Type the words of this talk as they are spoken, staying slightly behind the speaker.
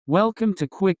Welcome to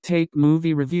Quick Take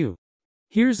Movie Review.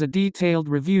 Here's a detailed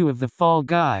review of The Fall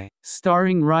Guy,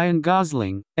 starring Ryan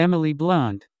Gosling, Emily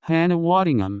Blunt, Hannah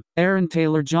Waddingham, Aaron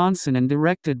Taylor-Johnson and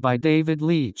directed by David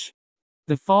Leitch.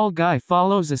 The Fall Guy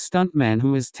follows a stuntman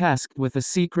who is tasked with a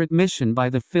secret mission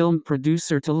by the film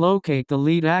producer to locate the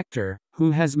lead actor, who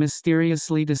has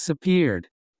mysteriously disappeared.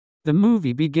 The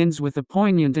movie begins with a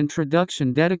poignant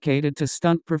introduction dedicated to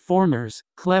stunt performers,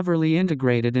 cleverly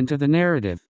integrated into the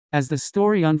narrative. As the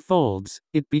story unfolds,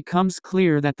 it becomes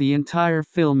clear that the entire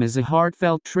film is a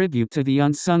heartfelt tribute to the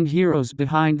unsung heroes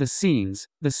behind the scenes,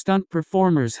 the stunt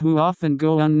performers who often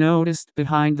go unnoticed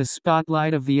behind the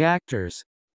spotlight of the actors.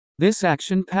 This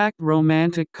action-packed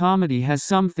romantic comedy has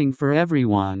something for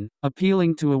everyone,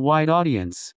 appealing to a wide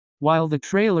audience. While the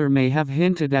trailer may have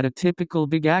hinted at a typical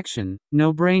big action,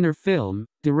 no-brainer film,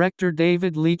 director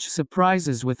David Leitch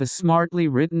surprises with a smartly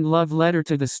written love letter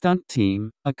to the stunt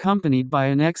team, accompanied by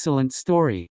an excellent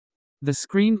story. The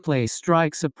screenplay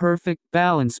strikes a perfect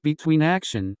balance between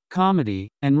action, comedy,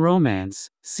 and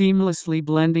romance, seamlessly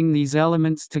blending these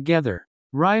elements together.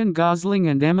 Ryan Gosling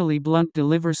and Emily Blunt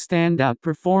deliver standout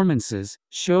performances,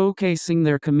 showcasing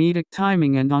their comedic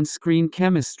timing and on-screen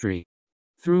chemistry.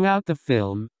 Throughout the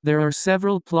film, there are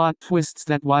several plot twists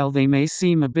that, while they may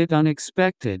seem a bit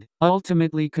unexpected,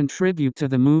 ultimately contribute to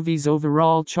the movie's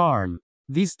overall charm.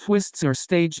 These twists are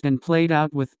staged and played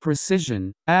out with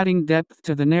precision, adding depth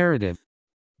to the narrative.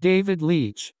 David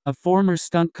Leitch, a former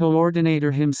stunt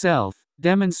coordinator himself,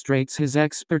 demonstrates his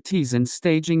expertise in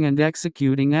staging and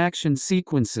executing action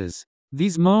sequences.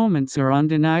 These moments are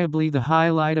undeniably the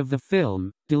highlight of the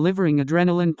film, delivering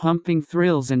adrenaline-pumping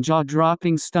thrills and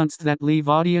jaw-dropping stunts that leave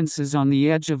audiences on the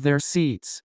edge of their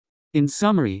seats. In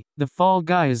summary, The Fall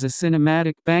Guy is a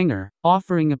cinematic banger,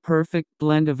 offering a perfect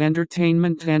blend of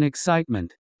entertainment and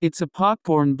excitement. It's a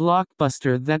popcorn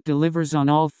blockbuster that delivers on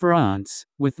all fronts,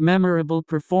 with memorable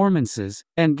performances,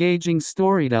 engaging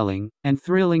storytelling, and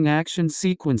thrilling action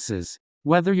sequences.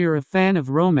 Whether you're a fan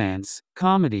of romance,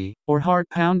 comedy, or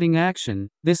heart-pounding action,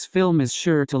 this film is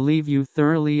sure to leave you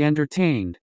thoroughly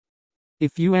entertained.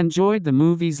 If you enjoyed the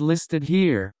movies listed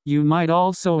here, you might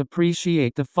also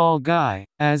appreciate The Fall Guy,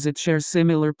 as it shares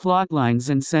similar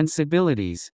plotlines and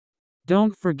sensibilities.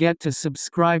 Don't forget to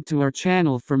subscribe to our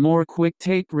channel for more quick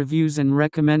take reviews and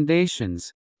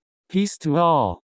recommendations. Peace to all.